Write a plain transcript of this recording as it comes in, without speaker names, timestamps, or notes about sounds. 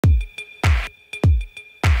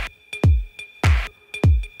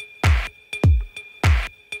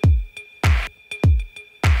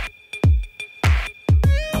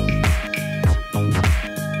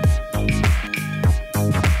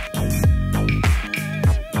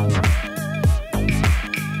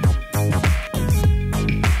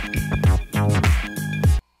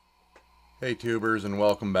Hey tubers, and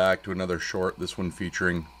welcome back to another short, this one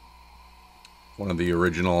featuring one of the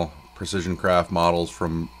original precision craft models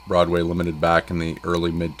from Broadway Limited back in the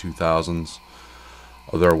early mid 2000s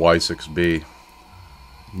of their Y6b.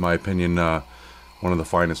 In my opinion, one of the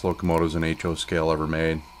finest locomotives in HO scale ever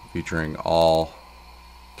made, featuring all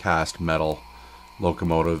cast metal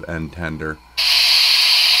locomotive and tender.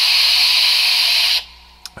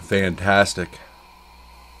 Fantastic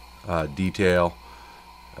detail.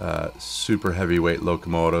 Super heavyweight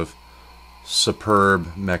locomotive,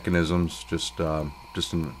 superb mechanisms, just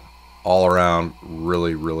an all-around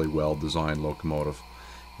really well designed locomotive.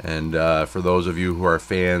 And for those of you who are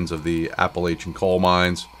fans of the Appalachian coal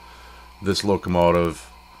mines, this locomotive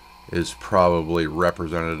is probably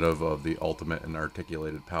representative of the ultimate in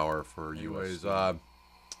articulated power for US. The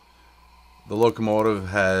locomotive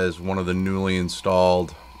has one of the newly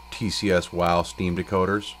installed TCS WOW Steam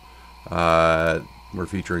decoders. We're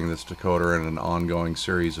featuring this decoder in an ongoing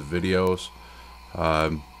series of videos.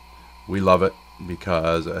 We love it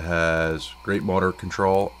because it has great motor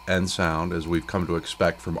control and sound, as we've come to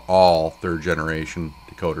expect from all third generation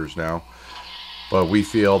decoders now. But we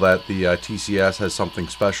feel that the TCS has something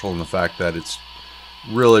special in the fact that it's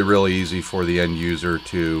really easy for the end user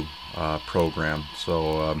to program.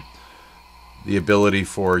 So the ability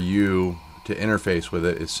for you to interface with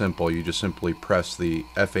it is simple. You just simply press the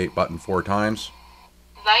F8 button 4 times.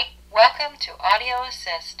 Welcome to Audio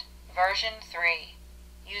Assist version 3.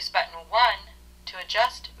 Use button 1 to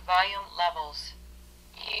adjust volume levels.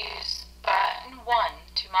 Use button 1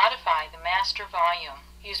 to modify the master volume.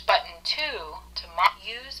 Use button 2 to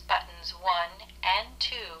use buttons 1 and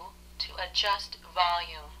 2 to adjust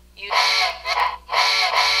volume.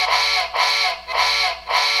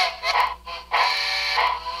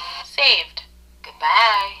 Saved.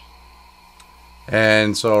 Goodbye.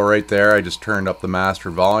 And so right there, I just turned up the master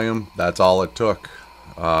volume. That's all it took.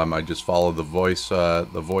 I just followed the voice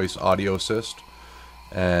audio assist,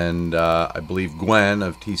 and I believe Gwen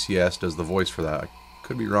of TCS does the voice for that. I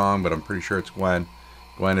could be wrong, but I'm pretty sure it's Gwen.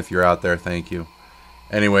 Gwen, if you're out there, thank you.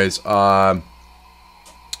 Anyways, the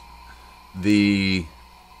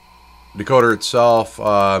decoder itself,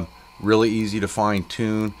 really easy to fine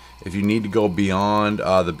tune. If you need to go beyond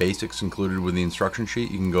the basics included with the instruction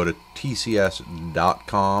sheet, you can go to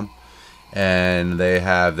tcs.com, and they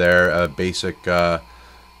have their basic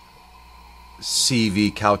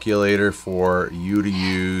CV calculator for you to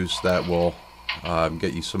use that will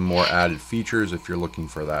get you some more added features if you're looking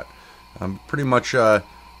for that. Pretty much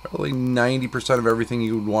probably 90% of everything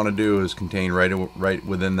you would want to do is contained right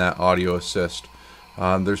within that audio assist.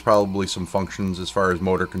 There's probably some functions as far as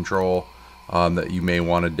motor control that you may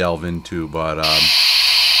want to delve into, but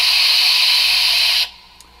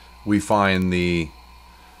we find the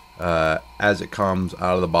as it comes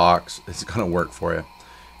out of the box, it's going to work for you.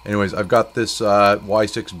 Anyways, I've got this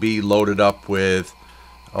Y6b loaded up with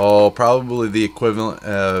probably the equivalent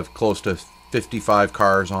of close to 55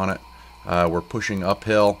 cars on it. We're pushing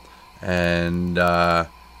uphill, and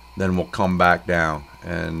then we'll come back down.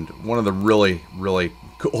 And one of the really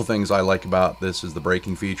cool things I like about this is the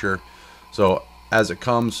braking feature. So as it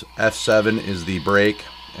comes, F7 is the brake,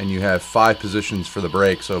 and you have 5 positions for the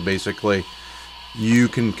brake. So basically you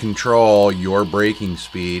can control your braking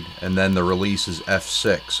speed, and then the release is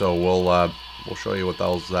F6. So we'll show you what the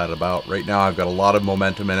hell's that about. Right now I've got a lot of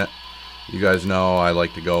momentum in it. You guys know I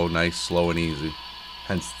like to go nice, slow, and easy.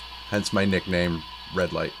 Hence my nickname,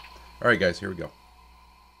 Red Light. Alright guys, here we go.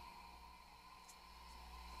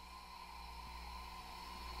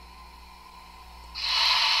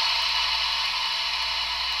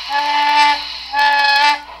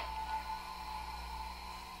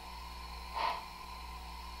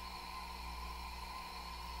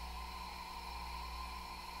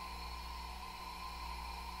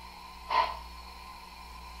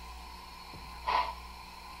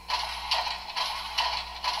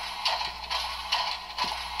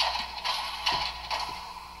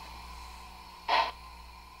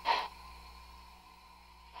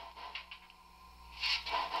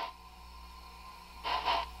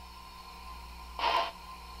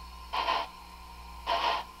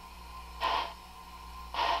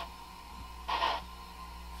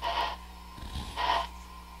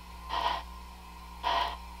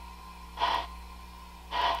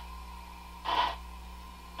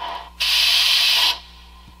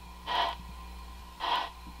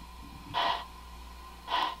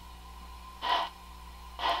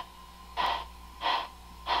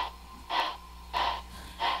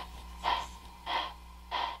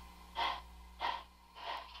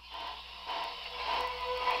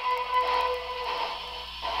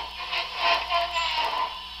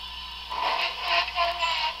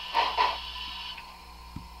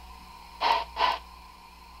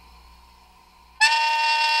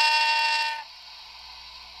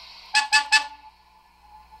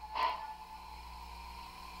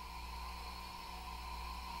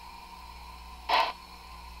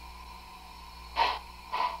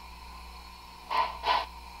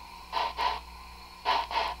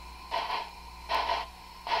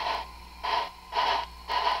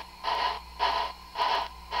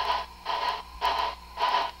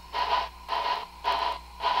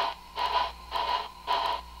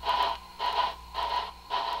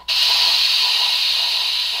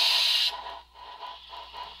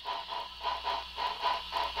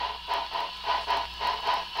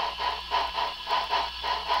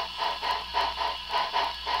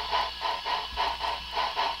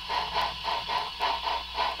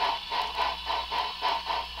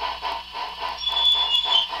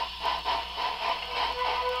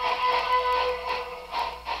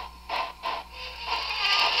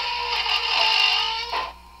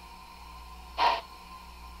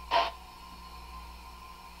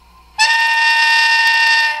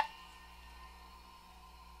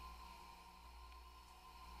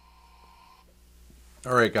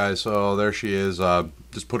 All right, guys, so there she is,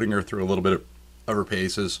 just putting her through a little bit of her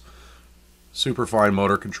paces. Super fine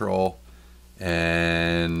motor control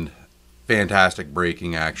and fantastic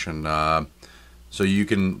braking action. So you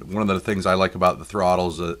can, one of the things I like about the throttle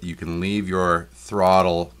is that you can leave your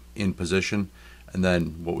throttle in position and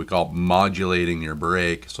then what we call modulating your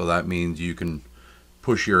brake. So that means you can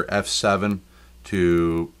push your F7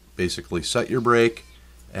 to basically set your brake,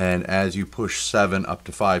 and as you push 7 up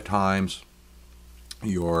to 5 times,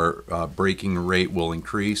 your braking rate will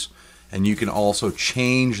increase, and you can also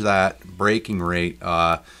change that braking rate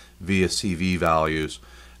via CV values,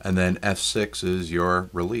 and then F6 is your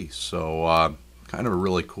release. So kind of a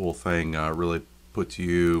really cool thing. Really puts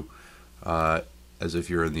you as if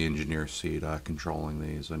you're in the engineer's seat controlling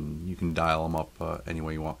these, and you can dial them up any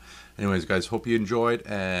way you want. Anyways, guys, hope you enjoyed,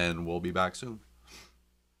 and we'll be back soon.